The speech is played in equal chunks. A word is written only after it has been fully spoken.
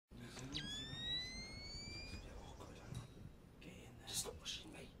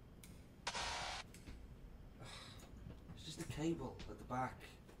cable at the back.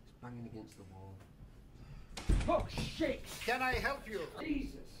 It's banging against the wall. Oh, shit! Can I help you?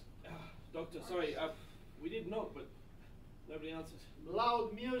 Jesus! Doctor, sorry, we did knock, but nobody answered.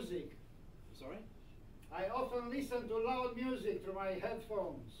 Loud music. Sorry? I often listen to loud music through my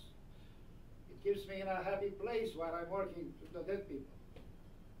headphones. It keeps me in a happy place while I'm working with the dead people.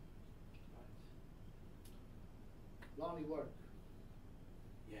 Right. Lonely work.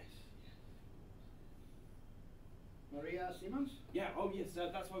 Yes. Maria Simmons? Yeah, oh yes,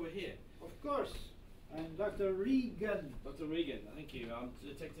 that's why we're here. Of course. I'm Dr. Regan. Dr. Regan, thank you. I'm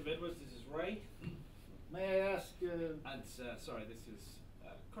Detective Edwards, this is Ray. May I ask... And, sorry, this is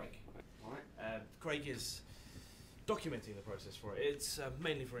Craig. Alright. Craig is documenting the process for it. It's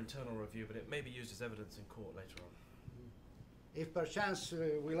mainly for internal review, but it may be used as evidence in court later on. If perchance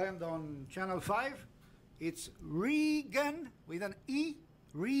we land on Channel 5, it's Regan with an E.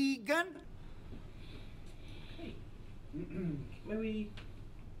 Regan. Hey. May we...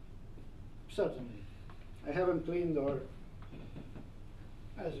 Certainly. I haven't cleaned or...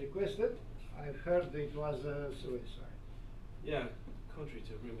 As requested, I've heard it was a suicide. Yeah, contrary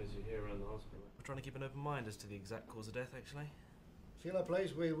to rumours you hear around the hospital. We're trying to keep an open mind as to the exact cause of death, actually. Fill a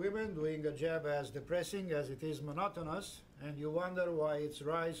place with women doing a job as depressing as it is monotonous, and you wonder why it's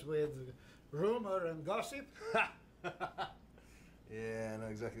rise with rumor and gossip? Yeah, I know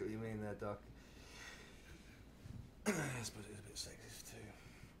exactly what you mean there, Doc. I suppose it's a bit sexist too.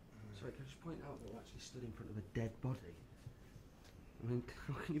 Sorry, can I just point out that we're actually stood in front of a dead body? I mean,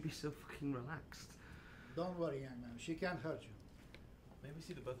 how can you be so fucking relaxed? Don't worry, young man. She can't hurt you. May we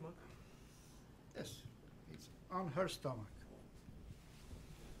see the birthmark? Yes, it's on her stomach.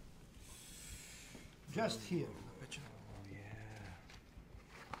 Just here. Picture. Oh,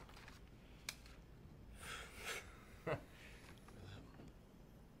 yeah.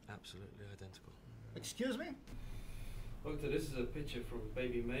 Absolutely identical. Excuse me? Doctor, this is a picture from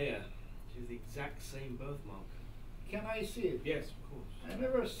baby Maya. She has the exact same birthmark. Can I see it? Yes, of course. I've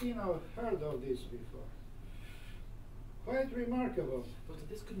never seen or heard of this before. Quite remarkable. Doctor,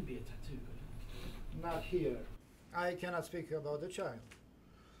 this couldn't be a tattoo, could it? Not here. I cannot speak about the child.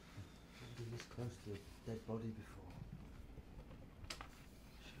 I've been this close to a dead body before.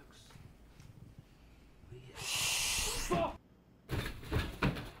 She looks weird. Stop!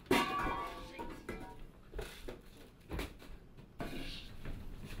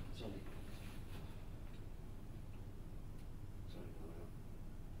 Sorry.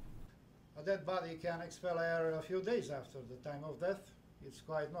 A dead body can expel air a few days after the time of death. It's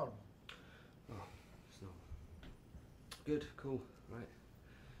quite normal. Oh, it's not. Good, cool, right.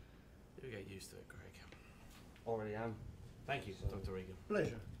 You'll get used to it, Craig. Already am. Thank you, So- Dr. Regan.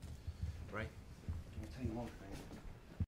 Pleasure. Ray? Can I tell you one thing?